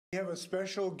We have a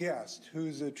special guest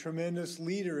who's a tremendous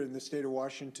leader in the state of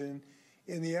Washington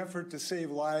in the effort to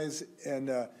save lives and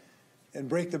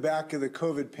break the back of the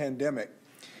COVID pandemic.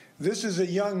 This is a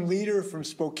young leader from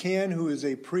Spokane who is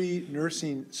a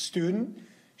pre-nursing student.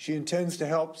 She intends to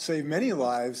help save many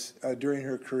lives during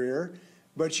her career,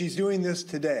 but she's doing this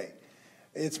today.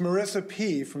 It's Marissa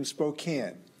P. from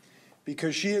Spokane,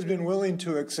 because she has been willing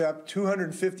to accept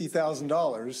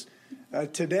 $250,000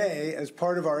 today as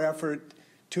part of our effort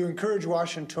to encourage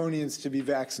Washingtonians to be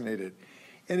vaccinated.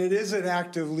 And it is an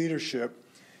act of leadership.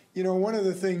 You know, one of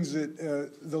the things that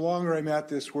the longer I'm at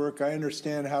this work, I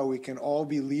understand how we can all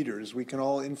be leaders. We can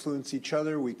all influence each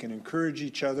other. We can encourage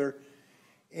each other.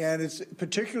 And it's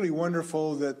particularly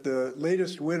wonderful that the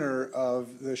latest winner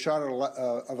of the Shot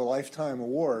of a Lifetime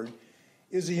award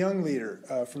is a young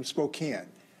leader from Spokane.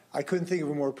 I couldn't think of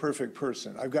a more perfect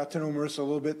person. I've got to know Marissa a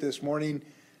little bit this morning.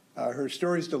 Her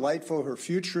story is delightful. Her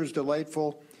future is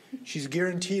delightful. She's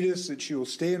guaranteed us that she will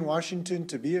stay in Washington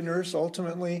to be a nurse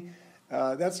ultimately.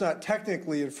 That's not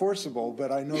technically enforceable,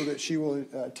 but I know that she will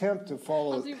attempt to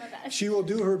follow. I'll do my best. She will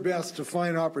do her best to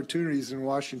find opportunities in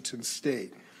Washington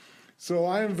State. So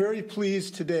I am very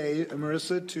pleased today,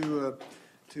 Marissa,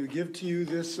 to give to you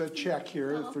this check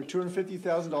here for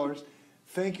 $250,000.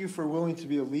 Thank you for willing to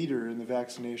be a leader in the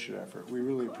vaccination effort. We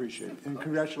really appreciate it. And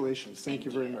congratulations. Thank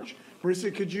you very much.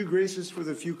 Marissa, could you grace us with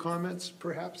a few comments,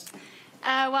 perhaps?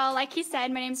 Well, like he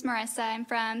said, my name's Marissa. I'm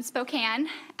from Spokane.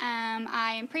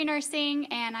 I am pre-nursing,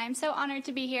 and I'm so honored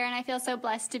to be here, and I feel so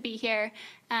blessed to be here.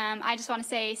 I just want to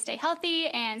say stay healthy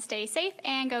and stay safe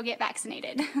and go get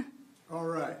vaccinated. All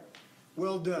right.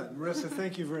 Well done. Marissa,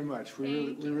 thank you very much.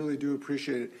 We really do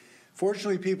appreciate it.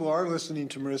 Fortunately, people are listening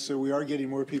to Marissa. We are getting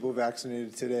more people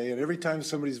vaccinated today, and every time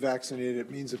somebody's vaccinated,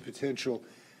 it means a potential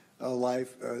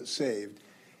life saved.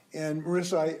 And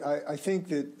Marissa, I think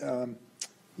that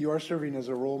you are serving as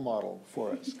a role model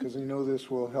for us, because we know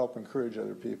this will help encourage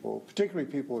other people,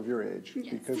 particularly people of your age, yes,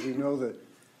 because we know that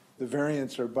the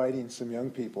variants are biting some young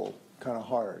people kind of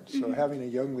hard. So having a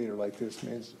young leader like this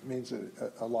means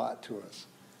a lot to us.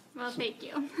 Well, thank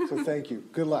you. So thank you.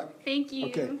 Good luck. Thank you.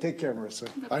 Okay, take care, Marissa.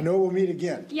 Okay. I know we'll meet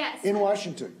again. Yes. In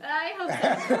Washington. I hope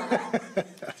so.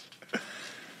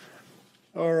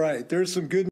 All right, there's some good